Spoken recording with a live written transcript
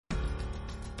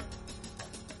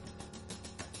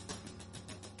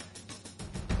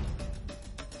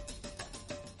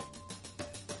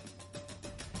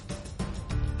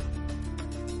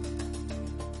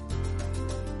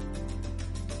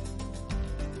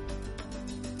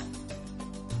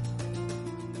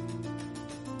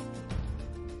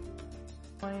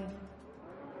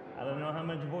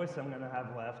voice I'm going to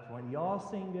have left. When y'all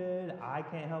sing good, I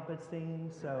can't help but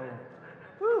sing. So,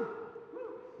 whew,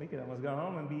 we could almost go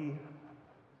home and be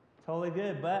totally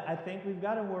good. But I think we've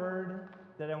got a word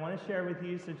that I want to share with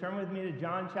you. So turn with me to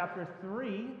John chapter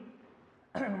 3.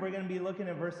 We're going to be looking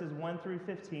at verses 1 through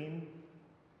 15.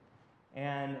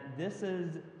 And this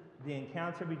is the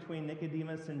encounter between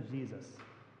Nicodemus and Jesus.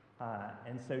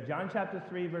 And so John chapter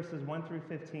 3, verses 1 through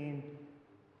 15.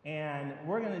 And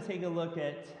we're going to take a look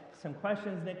at some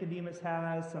questions Nicodemus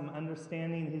has, some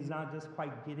understanding he's not just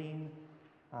quite getting.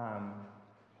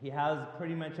 He has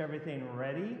pretty much everything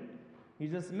ready.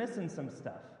 He's just missing some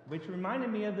stuff, which reminded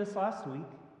me of this last week.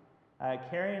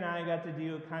 Carrie and I got to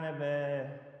do kind of a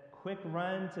quick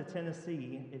run to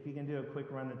Tennessee, if you can do a quick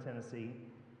run to Tennessee.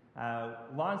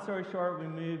 Long story short, we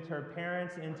moved her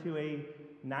parents into a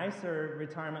nicer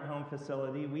retirement home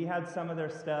facility. We had some of their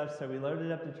stuff, so we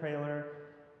loaded up the trailer,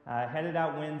 headed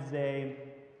out Wednesday,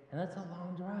 and that's a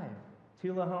long drive.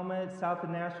 Tullahoma, it's south of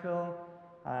Nashville.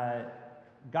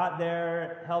 Got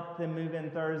there, helped them move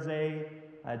in Thursday,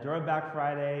 drove back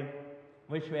Friday.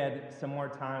 Wish we had some more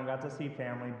time, got to see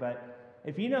family. But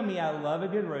if you know me, I love a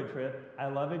good road trip. I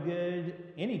love a good,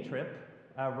 any trip,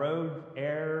 road,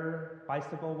 air,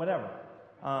 bicycle, whatever.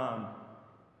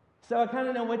 So I kind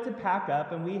of know what to pack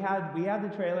up, and we had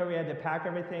the trailer. We had to pack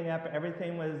everything up.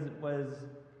 Everything was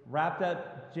wrapped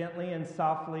up gently and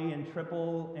softly, and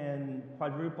triple and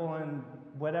quadruple and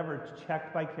whatever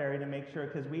checked by Carrie to make sure,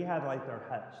 because we had like their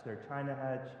hutch, their China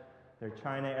hutch, their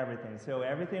China everything. So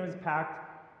everything was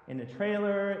packed in the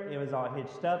trailer. It was all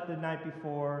hitched up the night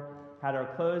before. Had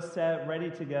our clothes set, ready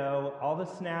to go. All the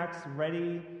snacks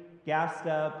ready, gassed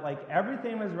up. Like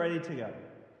everything was ready to go.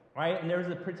 Right? And there was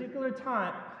a particular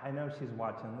time, I know she's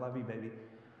watching, love you, baby.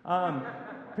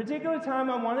 Particular time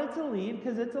I wanted to leave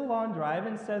because it's a long drive,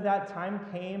 and so that time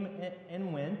came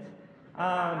and went.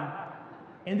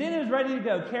 And then it was ready to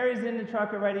go. Carrie's in the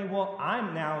truck already. Well,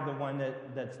 I'm now the one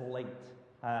that's late.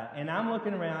 And I'm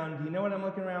looking around. Do you know what I'm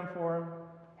looking around for?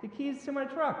 The keys to my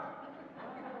truck.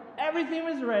 Everything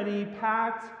was ready,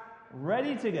 packed,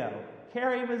 ready to go.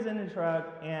 Carrie was in the truck,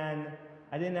 and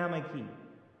I didn't have my key.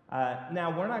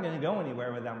 Now, we're not going to go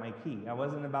anywhere without my key. I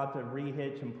wasn't about to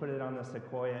rehitch and put it on the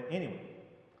Sequoia anyway.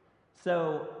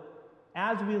 So,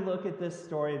 as we look at this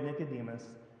story of Nicodemus,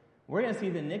 we're going to see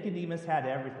that Nicodemus had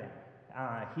everything.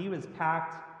 He was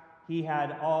packed. He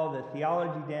had all the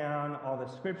theology down, all the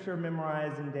scripture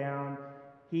memorized and down.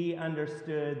 He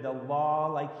understood the law,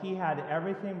 like he had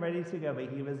everything ready to go, but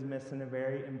he was missing a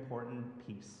very important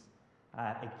piece,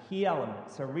 a key element.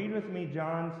 So read with me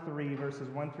John 3, verses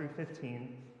 1 through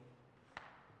 15.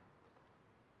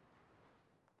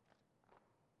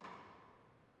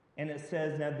 And it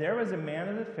says, "Now there was a man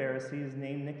of the Pharisees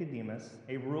named Nicodemus,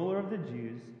 a ruler of the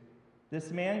Jews.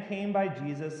 This man came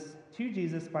to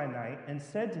Jesus by night and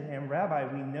said to him,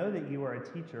 'Rabbi, we know that you are a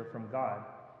teacher from God.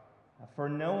 For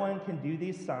no one can do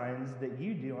these signs that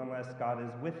you do unless God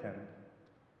is with him.'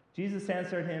 Jesus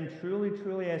answered him, 'Truly,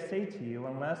 truly, I say to you,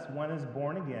 unless one is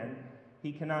born again,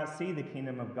 he cannot see the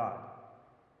kingdom of God.'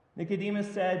 Nicodemus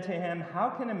said to him, 'How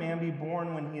can a man be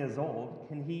born when he is old?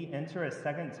 Can he enter a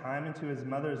second time into his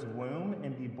mother's womb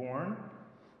and be born?'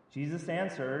 Jesus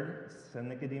answered," so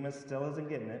Nicodemus still isn't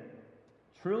getting it,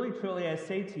 "'Truly, truly, I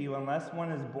say to you, unless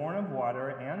one is born of water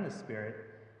and the Spirit,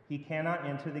 he cannot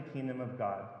enter the kingdom of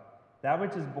God. That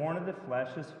which is born of the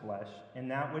flesh is flesh, and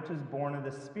that which is born of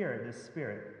the Spirit is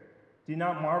spirit. Do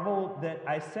not marvel that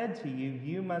I said to you,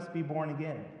 you must be born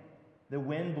again. The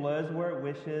wind blows where it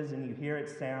wishes, and you hear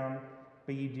its sound,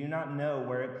 but you do not know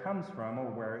where it comes from or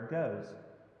where it goes.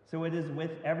 So it is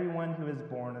with everyone who is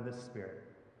born of the Spirit.'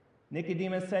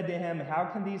 Nicodemus said to him, 'How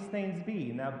can these things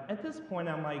be?'" Now, at this point,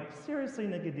 I'm like, seriously,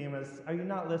 Nicodemus, are you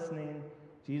not listening?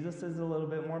 Jesus is a little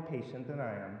bit more patient than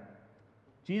I am.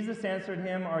 Jesus answered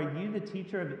him, "Are you the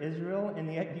teacher of Israel,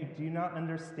 and yet you do not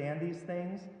understand these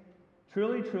things?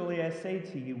 Truly, truly, I say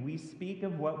to you, we speak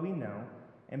of what we know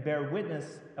and bear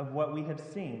witness of what we have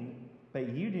seen, but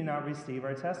you do not receive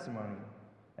our testimony.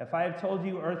 If I have told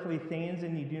you earthly things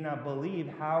and you do not believe,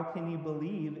 how can you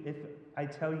believe if I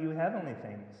tell you heavenly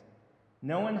things?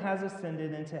 No one has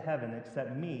ascended into heaven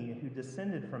except me, who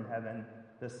descended from heaven,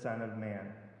 the Son of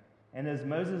Man. And as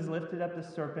Moses lifted up the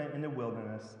serpent in the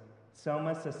wilderness, so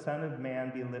must the Son of Man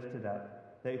be lifted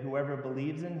up, that whoever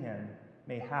believes in him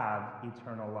may have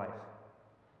eternal life."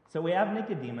 So we have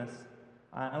Nicodemus.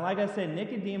 And like I said,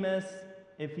 Nicodemus,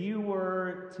 if you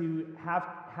were to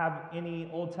have any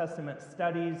Old Testament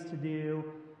studies to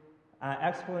do,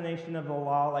 explanation of the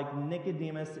law, like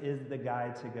Nicodemus is the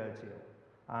guy to go to.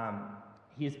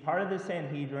 He's part of the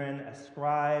Sanhedrin, a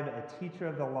scribe, a teacher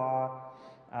of the law,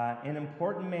 an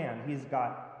important man. He's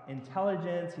got got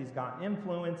intelligence, he's got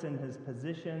influence in his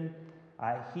position.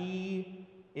 He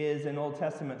is an Old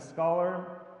Testament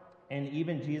scholar, and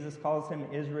even Jesus calls him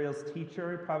Israel's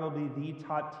teacher, probably the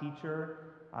top teacher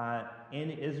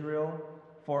in Israel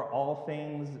for all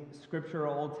things Scripture,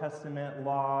 Old Testament,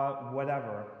 law,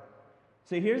 whatever.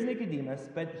 So here's Nicodemus,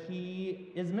 but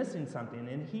he is missing something,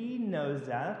 and he knows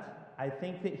that. I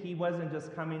think that he wasn't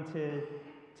just coming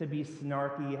to be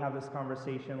snarky, have this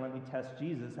conversation, let me test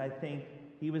Jesus. I think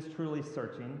he was truly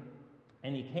searching,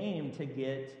 and he came to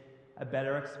get a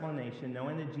better explanation,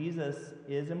 knowing that Jesus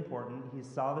is important. He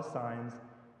saw the signs.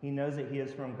 He knows that he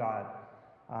is from God.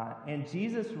 And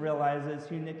Jesus realizes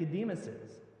who Nicodemus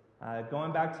is.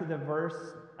 Going back to the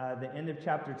verse, the end of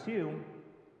chapter 2,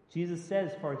 Jesus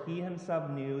says, "For he himself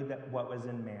knew that what was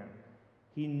in man."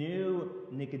 He knew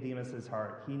Nicodemus's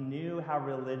heart. He knew how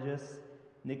religious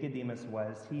Nicodemus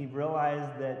was. He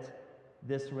realized that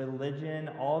this religion,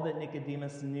 all that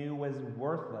Nicodemus knew, was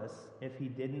worthless if he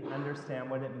didn't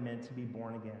understand what it meant to be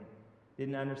born again.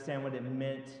 Didn't understand what it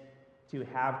meant to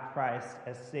have Christ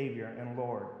as Savior and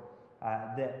Lord.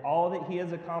 That all that he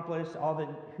has accomplished, all that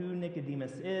who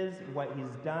Nicodemus is, what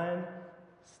he's done,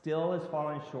 still is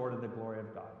falling short of the glory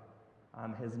of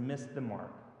God. Has missed the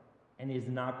mark. And he's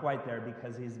not quite there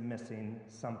because he's missing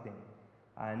something.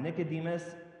 Nicodemus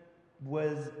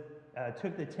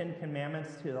took the Ten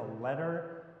Commandments to the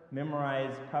letter,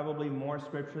 memorized probably more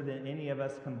scripture than any of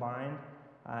us combined.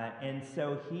 And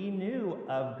so he knew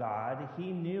of God.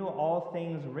 He knew all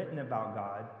things written about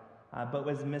God, but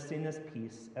was missing this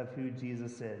piece of who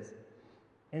Jesus is.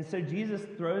 And so Jesus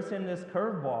throws him this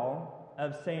curveball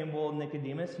of saying, well,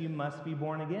 Nicodemus, you must be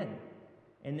born again.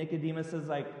 And Nicodemus is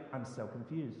like, I'm so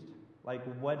confused. Like,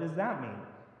 what does that mean?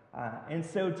 And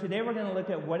so today we're going to look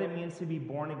at what it means to be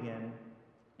born again,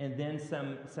 and then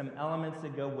some elements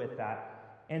that go with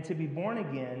that. And to be born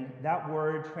again, that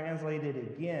word translated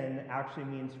again actually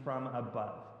means from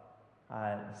above.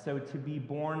 So to be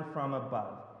born from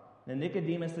above. Now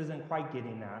Nicodemus isn't quite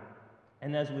getting that.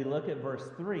 And as we look at verse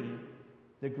 3,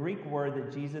 the Greek word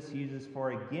that Jesus uses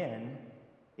for again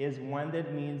is one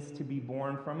that means to be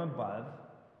born from above.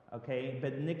 Okay,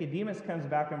 but Nicodemus comes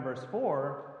back in verse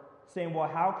 4 saying, well,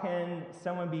 how can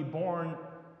someone be born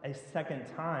a second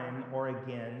time or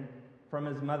again from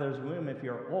his mother's womb if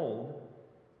you're old?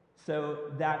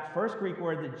 So that first Greek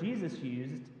word that Jesus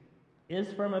used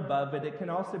is from above, but it can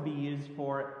also be used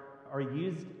for or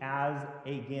used as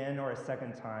again or a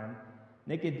second time.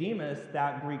 Nicodemus,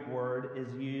 that Greek word,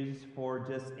 is used for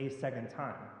just a second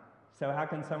time. So how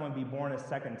can someone be born a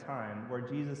second time? Where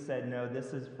Jesus said, no,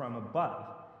 this is from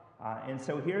above. And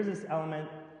so here's this element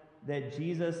that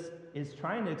Jesus is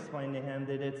trying to explain to him,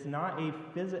 that it's not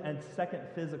a second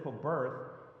physical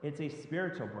birth, it's a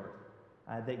spiritual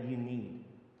birth that you need.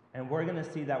 And we're going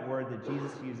to see that word that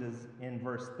Jesus uses in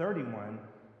verse 31.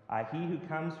 He who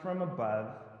comes from above,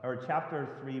 or chapter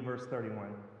 3, verse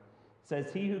 31,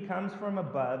 says, he who comes from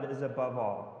above is above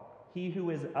all. He who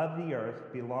is of the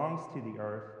earth belongs to the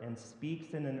earth and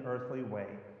speaks in an earthly way.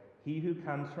 He who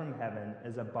comes from heaven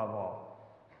is above all.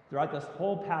 Throughout this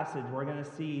whole passage, we're going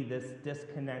to see this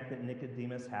disconnect that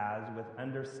Nicodemus has with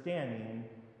understanding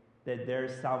that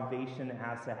there's salvation that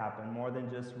has to happen, more than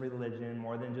just religion,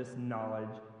 more than just knowledge.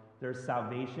 There's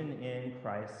salvation in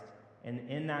Christ, and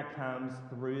in that comes,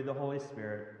 through the Holy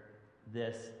Spirit,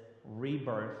 this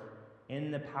rebirth in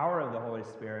the power of the Holy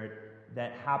Spirit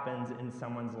that happens in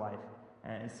someone's life.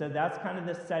 And so that's kind of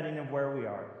the setting of where we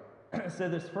are. So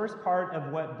this first part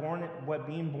of what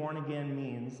being born again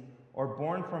means, or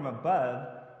born from above,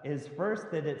 is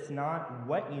first that it's not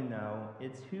what you know,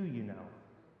 it's who you know.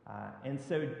 And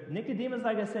so Nicodemus,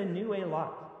 like I said, knew a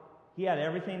lot. He had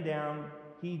everything down.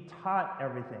 He taught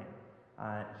everything.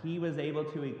 He was able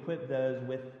to equip those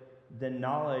with the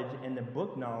knowledge and the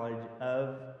book knowledge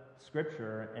of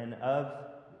Scripture and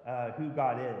of who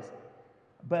God is.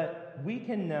 But we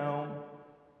can know,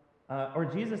 or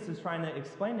Jesus is trying to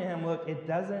explain to him, look, it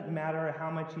doesn't matter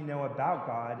how much you know about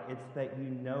God, it's that you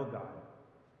know God.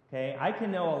 Okay, I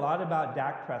can know a lot about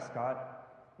Dak Prescott.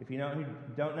 If you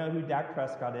don't know who Dak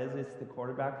Prescott is, it's the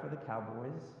quarterback for the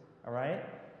Cowboys, all right?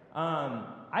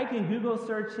 I can Google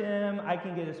search him, I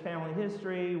can get his family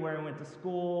history, where he went to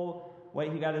school,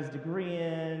 what he got his degree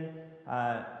in,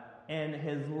 and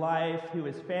his life, who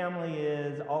his family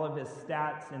is, all of his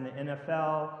stats in the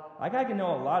NFL. Like, I can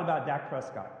know a lot about Dak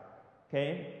Prescott.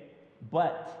 Okay,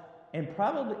 and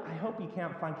probably, I hope you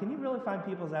can't find, can you really find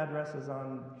people's addresses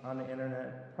on the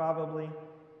internet? Probably.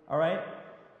 All right?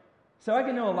 So I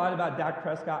can know a lot about Dak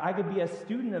Prescott. I could be a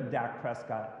student of Dak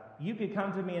Prescott. You could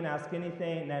come to me and ask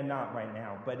anything, and not right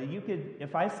now, but you could,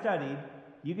 if I studied,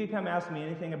 you could come ask me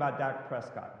anything about Dak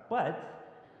Prescott, but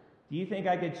do you think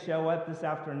I could show up this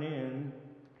afternoon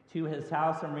to his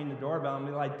house and ring the doorbell and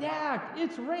be like, Dak,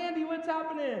 it's Randy, what's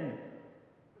happening?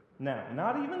 No,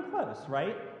 not even close,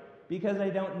 right? Because I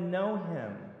don't know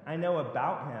him. I know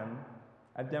about him.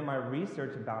 I've done my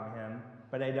research about him,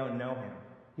 but I don't know him.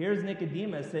 Here's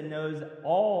Nicodemus that knows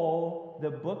all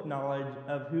the book knowledge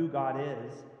of who God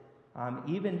is,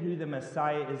 even who the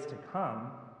Messiah is to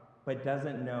come, but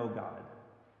doesn't know God.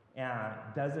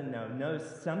 Knows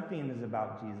something is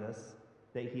about Jesus,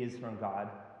 that he is from God.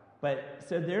 But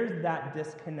so there's that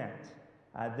disconnect.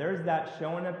 There's that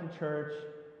showing up to church,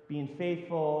 being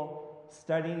faithful,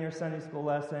 studying your Sunday school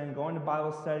lesson, going to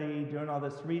Bible study, doing all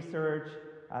this research,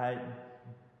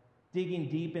 digging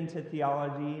deep into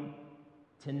theology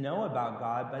to know about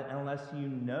God, but unless you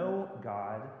know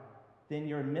God, then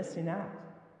you're missing out.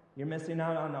 You're missing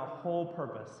out on a whole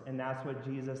purpose, and that's what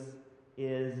Jesus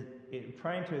is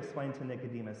trying to explain to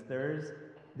Nicodemus. There's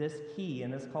this key,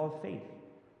 and it's called faith,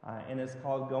 and it's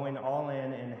called going all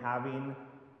in and having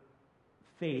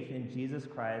faith in Jesus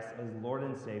Christ as Lord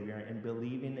and Savior and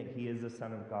believing that he is the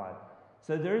Son of God.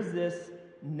 So there's this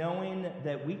knowing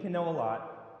that we can know a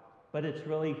lot, but it's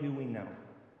really who we know.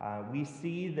 We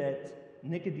see that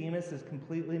Nicodemus is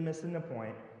completely missing the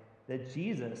point that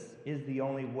Jesus is the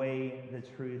only way, the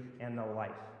truth, and the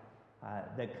life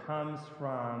that comes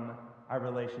from our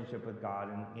relationship with God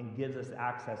and gives us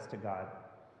access to God.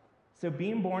 So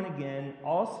being born again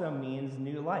also means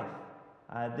new life.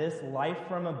 This life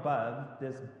from above,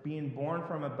 this being born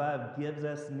from above, gives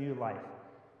us new life.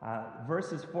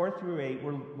 Verses 4 through 8,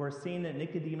 we're seeing that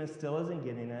Nicodemus still isn't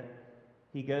getting it.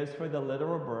 He goes for the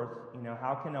literal birth.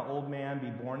 How can an old man be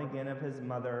born again of his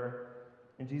mother?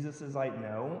 And Jesus is like,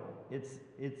 no, it's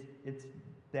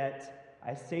that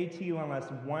I say to you,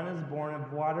 unless one is born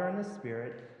of water and the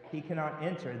Spirit, he cannot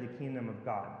enter the kingdom of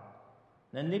God.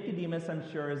 Now, Nicodemus, I'm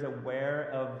sure, is aware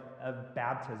of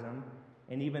baptism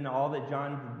and even all that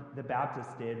John the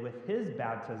Baptist did with his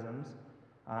baptisms.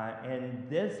 And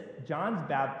John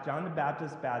the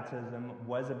Baptist's baptism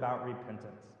was about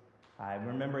repentance.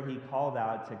 Remember, he called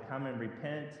out to come and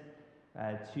repent,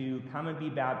 to come and be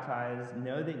baptized,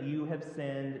 know that you have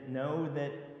sinned, know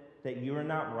that you are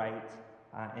not right,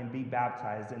 and be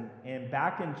baptized. And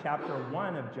back in chapter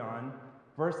 1 of John,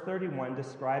 verse 31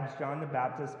 describes John the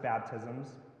Baptist's baptisms,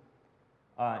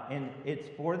 and it's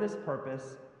for this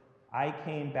purpose, I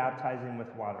came baptizing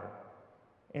with water.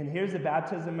 And here's a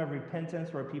baptism of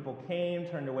repentance where people came,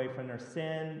 turned away from their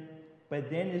sin. But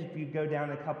then if you go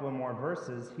down a couple of more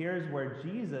verses, here's where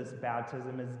Jesus'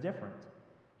 baptism is different.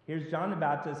 Here's John the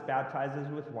Baptist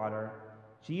baptizes with water.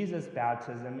 Jesus'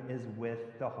 baptism is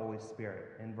with the Holy Spirit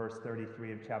in verse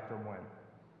 33 of chapter 1.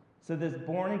 So this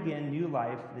born-again new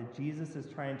life that Jesus is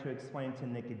trying to explain to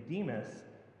Nicodemus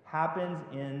happens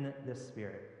in the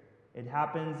Spirit. It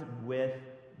happens with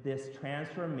this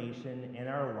transformation in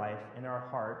our life, in our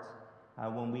hearts,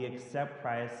 when we accept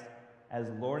Christ as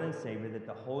Lord and Savior, that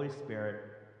the Holy Spirit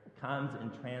comes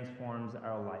and transforms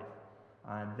our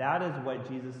life. That is what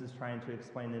Jesus is trying to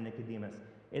explain to Nicodemus.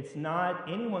 It's not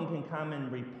anyone can come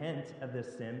and repent of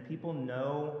this sin. People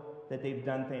know that they've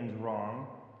done things wrong,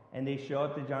 and they show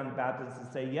up to John the Baptist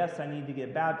and say, yes, I need to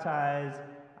get baptized.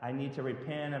 I need to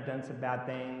repent. I've done some bad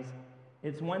things.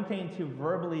 It's one thing to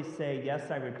verbally say, yes,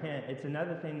 I repent. It's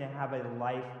another thing to have a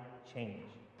life change.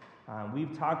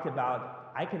 We've talked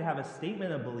about, I could have a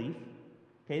statement of belief.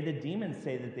 Okay, the demons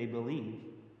say that they believe.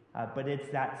 But it's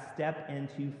that step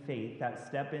into faith, that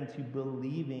step into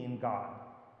believing God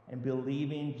and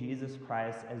believing Jesus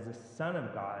Christ as the Son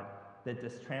of God, that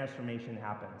this transformation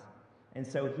happens. And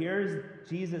so here's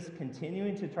Jesus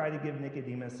continuing to try to give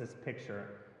Nicodemus this picture.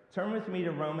 Turn with me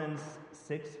to Romans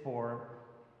 6:4.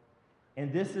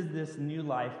 And this is this new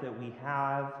life that we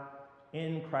have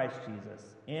in Christ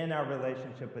Jesus, in our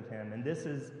relationship with him. And this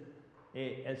is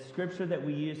a scripture that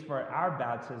we use for our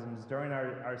baptisms during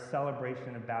our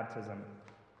celebration of baptism.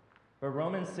 But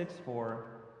Romans 6:4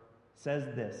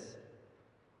 says this: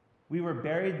 we were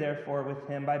buried, therefore, with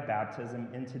him by baptism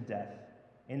into death,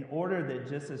 in order that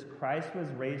just as Christ was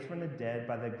raised from the dead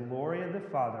by the glory of the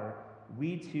Father,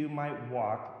 we too might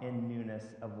walk in newness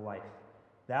of life.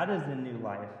 That is the new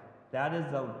life. That is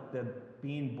the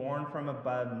being born from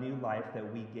above new life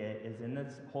that we get, is in the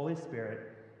Holy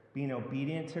Spirit, being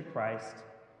obedient to Christ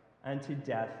unto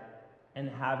death and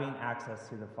having access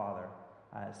to the Father.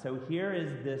 So here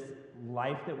is this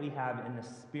life that we have in the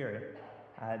Spirit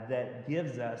that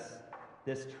gives us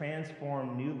this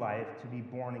transformed new life to be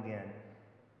born again.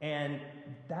 And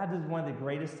that is one of the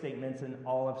greatest statements in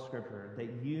all of Scripture,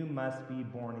 that you must be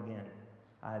born again.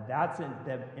 That's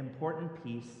the important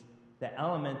piece the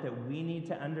element that we need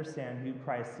to understand who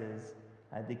Christ is,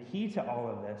 the key to all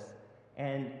of this.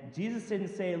 And Jesus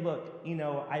didn't say, look,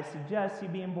 I suggest you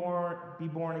be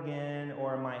born again,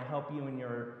 or it might help you in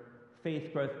your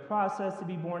faith growth process to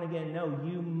be born again. No,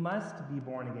 you must be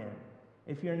born again.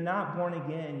 If you're not born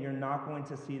again, you're not going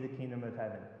to see the kingdom of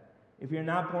heaven. If you're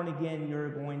not born again, you're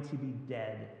going to be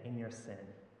dead in your sin,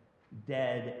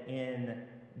 dead in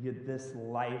this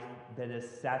life that is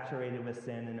saturated with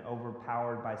sin and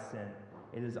overpowered by sin.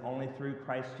 It is only through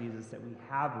Christ Jesus that we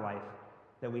have life,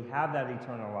 that we have that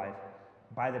eternal life,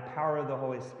 by the power of the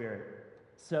Holy Spirit.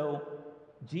 So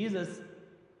Jesus,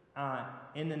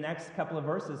 in the next couple of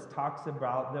verses, talks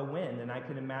about the wind. And I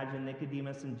can imagine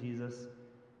Nicodemus and Jesus.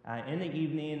 In the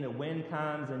evening, the wind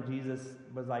comes, and Jesus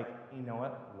was like, you know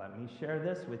what, let me share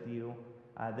this with you.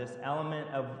 This element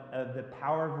of the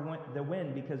power of the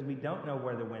wind, because we don't know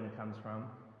where the wind comes from.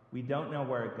 We don't know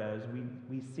where it goes.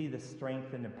 We see the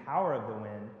strength and the power of the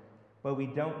wind, but we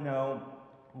don't know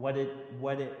what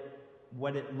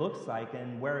it looks like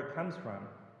and where it comes from.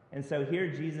 And so here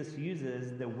Jesus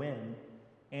uses the wind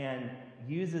and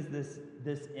uses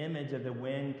this image of the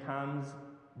wind comes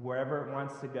wherever it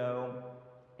wants to go,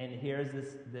 and here's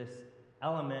this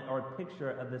element or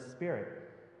picture of the Spirit.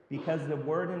 Because the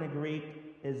word in the Greek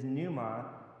is pneuma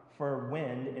for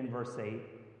wind in verse 8,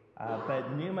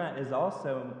 but pneuma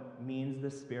also means the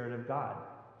Spirit of God.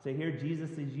 So here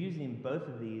Jesus is using both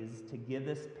of these to give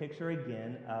this picture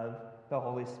again of the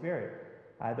Holy Spirit.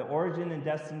 The origin and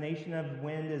destination of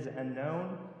wind is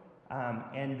unknown,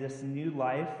 and this new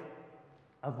life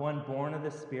of one born of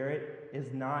the Spirit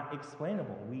is not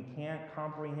explainable. We can't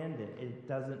comprehend it. It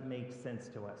doesn't make sense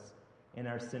to us in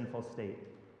our sinful state.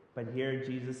 But here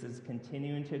Jesus is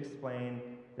continuing to explain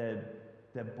the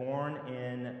born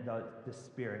in the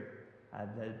Spirit,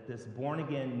 this born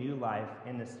again new life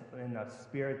in the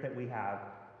Spirit that we have,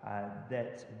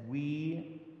 that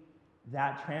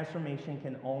transformation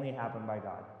can only happen by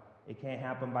God. It can't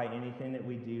happen by anything that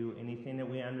we do, anything that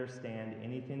we understand,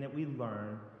 anything that we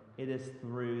learn. It is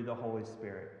through the Holy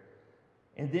Spirit.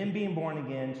 And then being born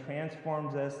again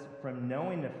transforms us from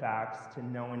knowing the facts to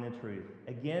knowing the truth.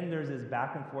 Again, there's this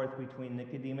back and forth between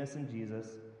Nicodemus and Jesus.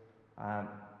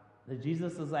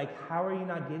 Jesus is like, how are you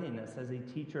not getting this as a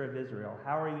teacher of Israel?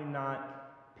 How are you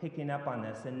not picking up on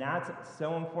this? And that's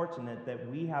so unfortunate that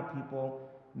we have people,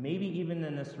 maybe even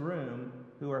in this room,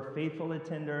 who are faithful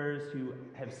attenders, who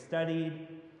have studied,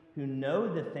 who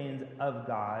know the things of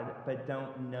God, but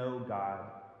don't know God,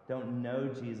 don't know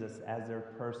Jesus as their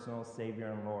personal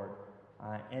Savior and Lord.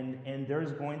 And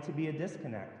there's going to be a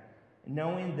disconnect.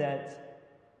 Knowing that,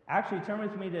 actually turn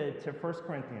with me to 1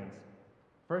 Corinthians.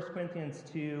 1 Corinthians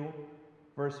 2,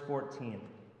 verse 14.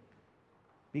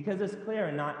 Because it's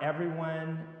clear, not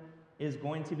everyone is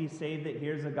going to be saved that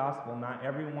hears the gospel. Not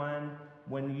everyone,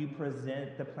 when you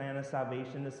present the plan of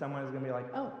salvation to someone, is going to be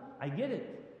like, oh, I get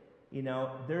it.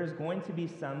 There's going to be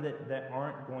some that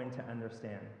aren't going to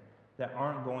understand, that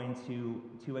aren't going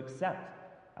to accept.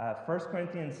 1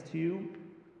 Corinthians 2,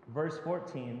 verse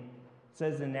 14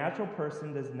 says, the natural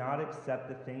person does not accept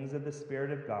the things of the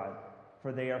Spirit of God,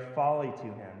 for they are folly to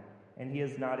him, and he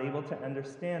is not able to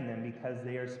understand them because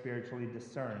they are spiritually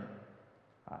discerned.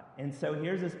 And so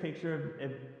here's this picture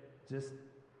of just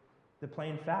the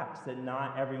plain facts that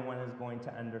not everyone is going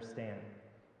to understand.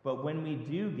 But when we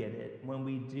do get it, when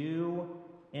we do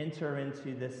enter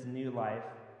into this new life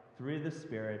through the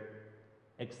Spirit,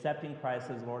 accepting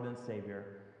Christ as Lord and Savior,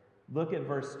 look at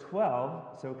verse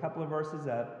 12, so a couple of verses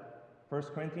up, 1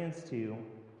 Corinthians 2,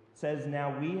 says,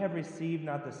 now we have received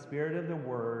not the spirit of the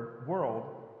world,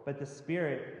 but the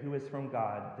Spirit who is from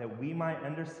God, that we might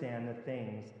understand the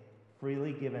things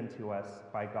freely given to us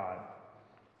by God.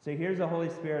 So here's the Holy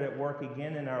Spirit at work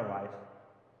again in our life,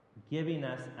 giving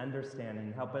us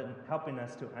understanding, helping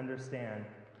us to understand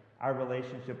our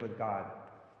relationship with God.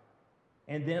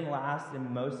 And then last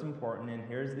and most important, and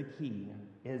here's the key,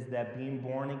 is that being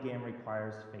born again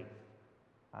requires faith.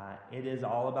 It is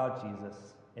all about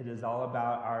Jesus. It is all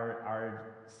about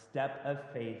our step of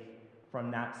faith from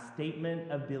that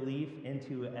statement of belief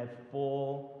into a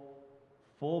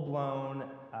full-blown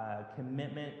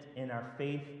commitment in our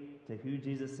faith to who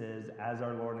Jesus is as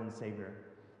our Lord and Savior.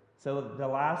 So the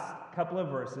last couple of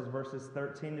verses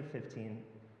 13 to 15,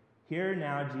 here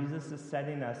now Jesus is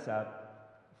setting us up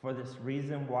for this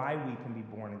reason why we can be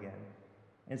born again,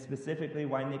 and specifically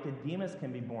why Nicodemus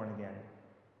can be born again.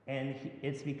 And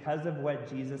it's because of what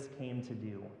Jesus came to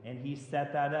do. And he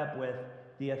set that up with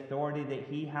the authority that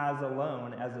he has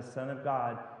alone as the Son of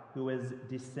God, who is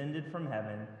descended from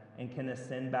heaven and can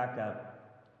ascend back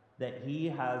up, that he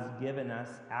has given us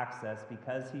access,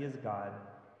 because he is God,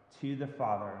 to the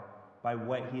Father by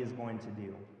what he is going to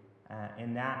do.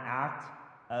 And that act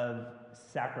of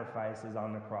sacrifice is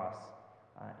on the cross.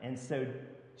 And so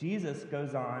Jesus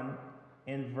goes on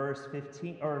in verse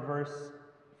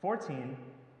 14,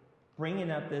 bringing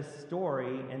up this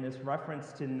story and this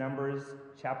reference to Numbers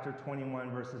chapter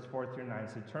 21, verses 4 through 9.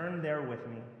 So turn there with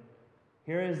me.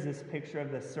 Here is this picture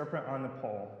of the serpent on the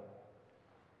pole.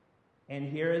 And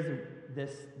here is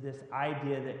this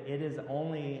idea that it is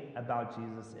only about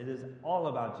Jesus. It is all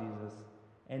about Jesus.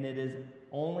 And it is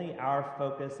only our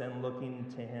focus and looking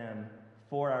to him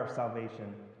for our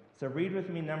salvation. So read with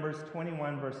me Numbers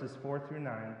 21, verses 4 through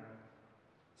 9. It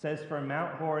says, "For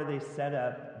Mount Hor they set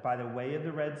up by the way of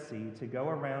the Red Sea to go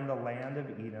around the land of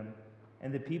Edom,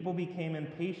 and the people became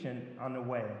impatient on the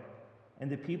way. And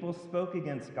the people spoke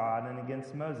against God and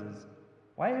against Moses.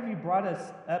 'Why have you brought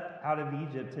us up out of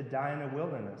Egypt to die in the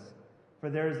wilderness? For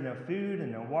there is no food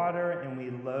and no water, and we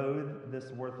loathe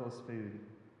this worthless food.'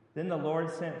 Then the Lord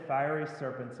sent fiery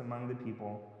serpents among the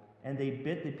people, and they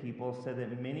bit the people so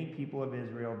that many people of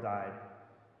Israel died.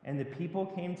 And the people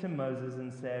came to Moses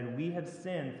and said, 'We have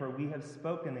sinned, for we have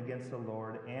spoken against the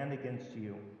Lord and against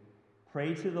you.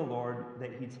 Pray to the Lord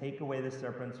that he take away the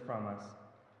serpents from us.'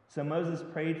 So Moses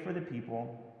prayed for the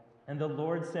people, and the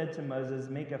Lord said to Moses,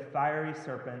 'Make a fiery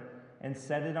serpent and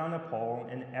set it on a pole,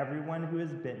 and everyone who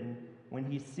is bitten, when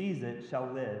he sees it, shall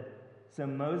live.' So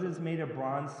Moses made a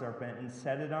bronze serpent and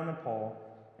set it on a pole,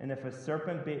 and if a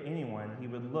serpent bit anyone, he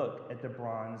would look at the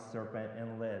bronze serpent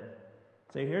and live."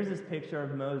 So here's this picture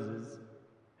of Moses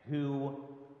who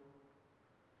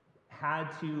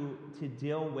had to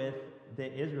deal with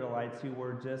the Israelites who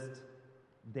were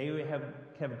they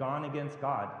have gone against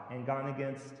God and gone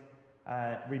against,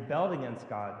 rebelled against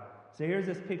God. So here's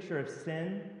this picture of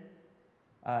sin,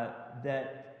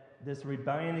 that this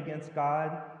rebellion against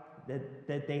God,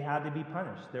 that they had to be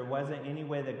punished. There wasn't any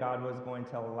way that God was going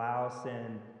to allow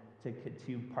sin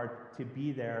to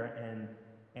be there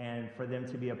and for them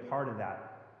to be a part of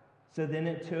that. So then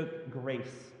it took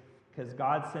grace, because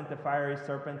God sent the fiery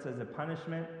serpents as a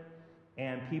punishment,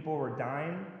 and people were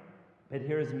dying. But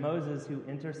here's Moses who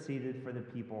interceded for the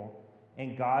people,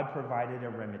 and God provided a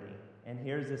remedy. And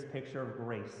here's this picture of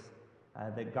grace,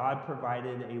 that God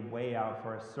provided a way out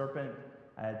for a serpent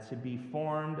to be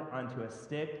formed onto a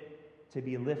stick, to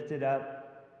be lifted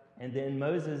up. And then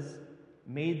Moses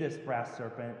made this brass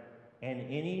serpent, and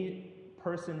any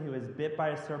person who is bit by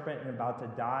a serpent and about to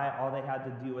die, all they had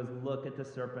to do was look at the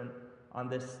serpent on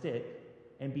this stick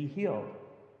and be healed.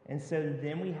 And so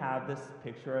then we have this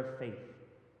picture of faith.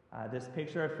 This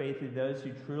picture of faith of those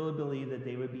who truly believe that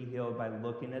they would be healed by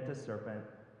looking at the serpent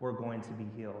were going to be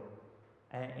healed.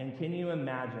 And can you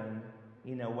imagine,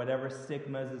 whatever stick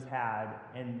Moses had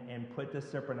and put the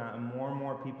serpent out, and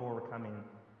more people were coming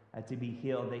to be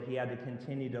healed, that he had to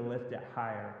continue to lift it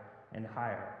higher and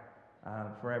higher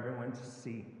for everyone to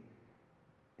see.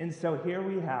 And so here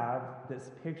we have this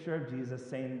picture of Jesus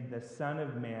saying the Son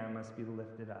of Man must be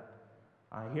lifted up.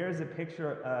 Here's a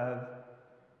picture of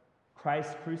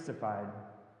Christ crucified,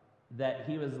 that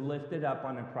he was lifted up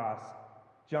on a cross.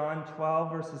 John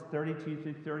 12, verses 32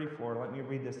 through 34. Let me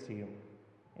read this to you.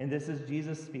 And this is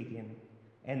Jesus speaking.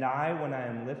 "And I, when I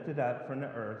am lifted up from the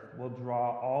earth, will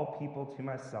draw all people to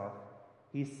myself."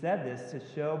 He said this to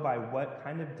show by what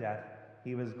kind of death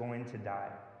he was going to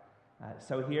die.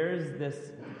 So here's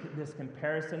this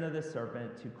comparison of the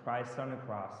serpent to Christ on the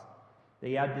cross.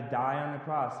 He had to die on the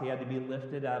cross. He had to be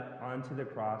lifted up onto the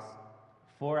cross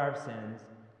for our sins,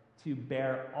 to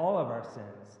bear all of our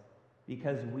sins,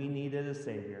 because we needed a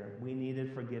Savior. We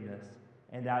needed forgiveness.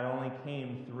 And that only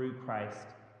came through Christ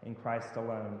and Christ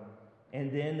alone.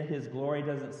 And then his glory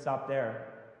doesn't stop there.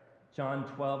 John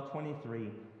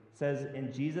 12:23 says,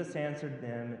 "And Jesus answered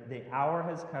them, 'The hour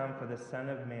has come for the Son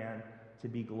of Man to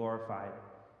be glorified.'"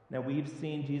 Now we've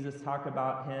seen Jesus talk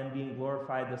about him being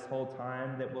glorified this whole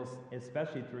time,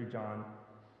 especially through John.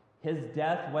 His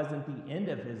death wasn't the end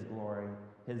of his glory.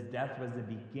 His death was the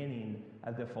beginning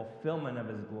of the fulfillment of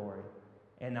his glory.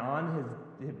 And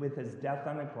with his death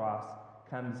on the cross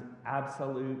comes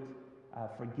absolute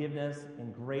forgiveness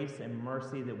and grace and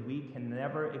mercy that we can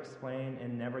never explain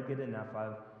and never get enough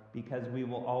of, because we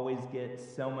will always get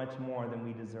so much more than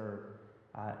we deserve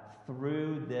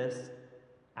through this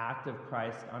act of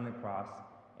Christ on the cross.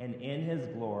 And in his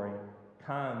glory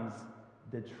comes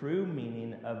the true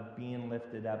meaning of being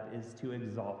lifted up, is to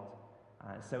exalt.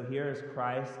 So here is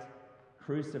Christ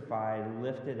crucified,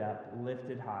 lifted up,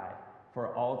 lifted high,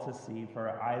 for all to see, for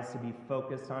our eyes to be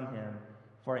focused on him.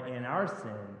 For in our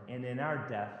sin and in our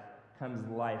death comes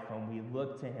life when we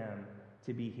look to him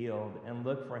to be healed and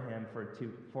look for him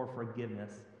for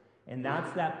forgiveness. And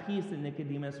that's that piece that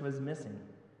Nicodemus was missing.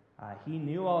 He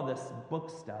knew all this book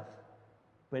stuff,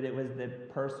 but it was the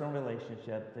personal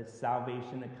relationship, the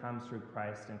salvation that comes through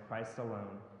Christ and Christ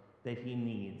alone that he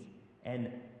needs.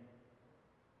 And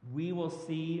we will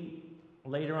see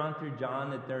later on through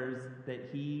John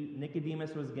that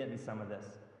Nicodemus was getting some of this.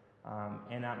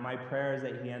 And my prayer is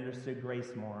that he understood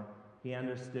grace more. He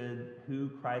understood who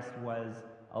Christ was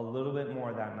a little bit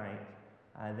more that night,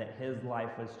 that his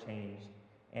life was changed.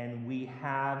 And we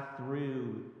have,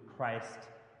 through Christ,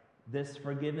 this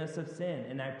forgiveness of sin.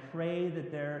 And I pray that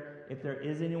if there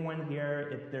is anyone here,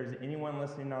 if there's anyone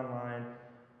listening online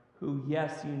who,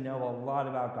 yes, you know a lot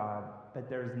about God, but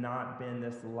there's not been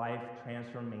this life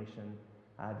transformation,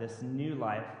 this new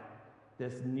life,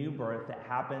 this new birth that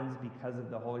happens because of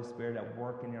the Holy Spirit at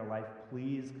work in your life,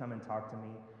 please come and talk to me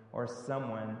or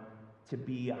someone to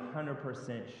be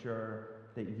 100% sure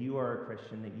that you are a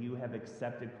Christian, that you have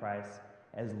accepted Christ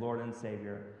as Lord and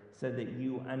Savior, so that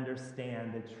you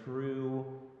understand the true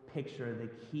picture, the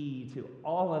key to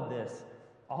all of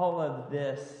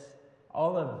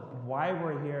why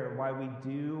we're here, why we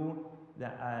do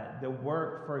the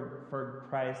work for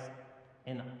Christ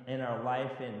in our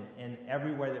life and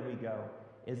everywhere that we go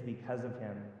is because of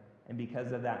him and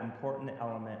because of that important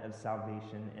element of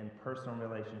salvation and personal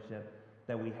relationship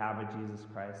that we have with Jesus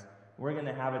Christ. We're going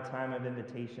to have a time of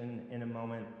invitation in a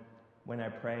moment when I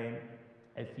pray.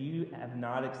 If you have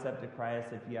not accepted Christ,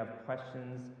 if you have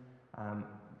questions,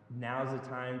 now's the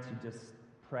time to just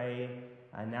pray.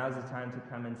 Now's the time to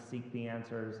come and seek the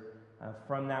answers.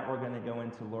 From that, we're going to go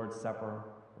into Lord's Supper.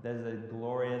 There's a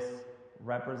glorious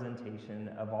representation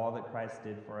of all that Christ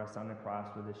did for us on the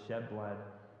cross with his shed blood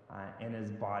and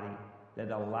his body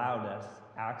that allowed us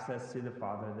access to the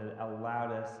Father, that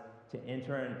allowed us to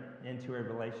enter into a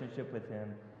relationship with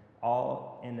him,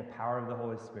 all in the power of the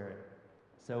Holy Spirit.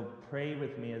 So pray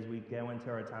with me as we go into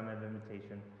our time of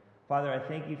invitation. Father, I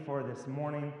thank you for this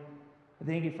morning. I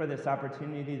thank you for this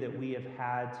opportunity that we have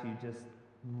had to just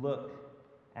look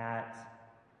at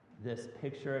this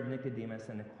picture of Nicodemus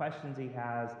and the questions he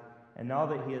has and all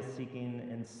that he is seeking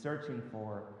and searching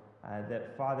for,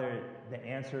 that, Father, the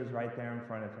answer is right there in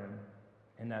front of him,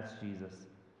 and that's Jesus.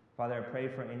 Father, I pray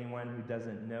for anyone who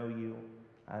doesn't know you,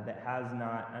 that has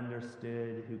not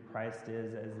understood who Christ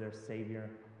is as their Savior,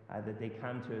 that they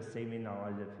come to a saving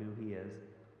knowledge of who he is.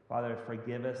 Father,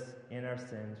 forgive us in our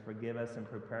sins. Forgive us and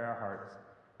prepare our hearts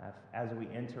as we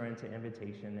enter into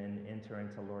invitation and enter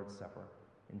into Lord's Supper.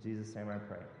 In Jesus' name I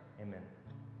pray. Amen.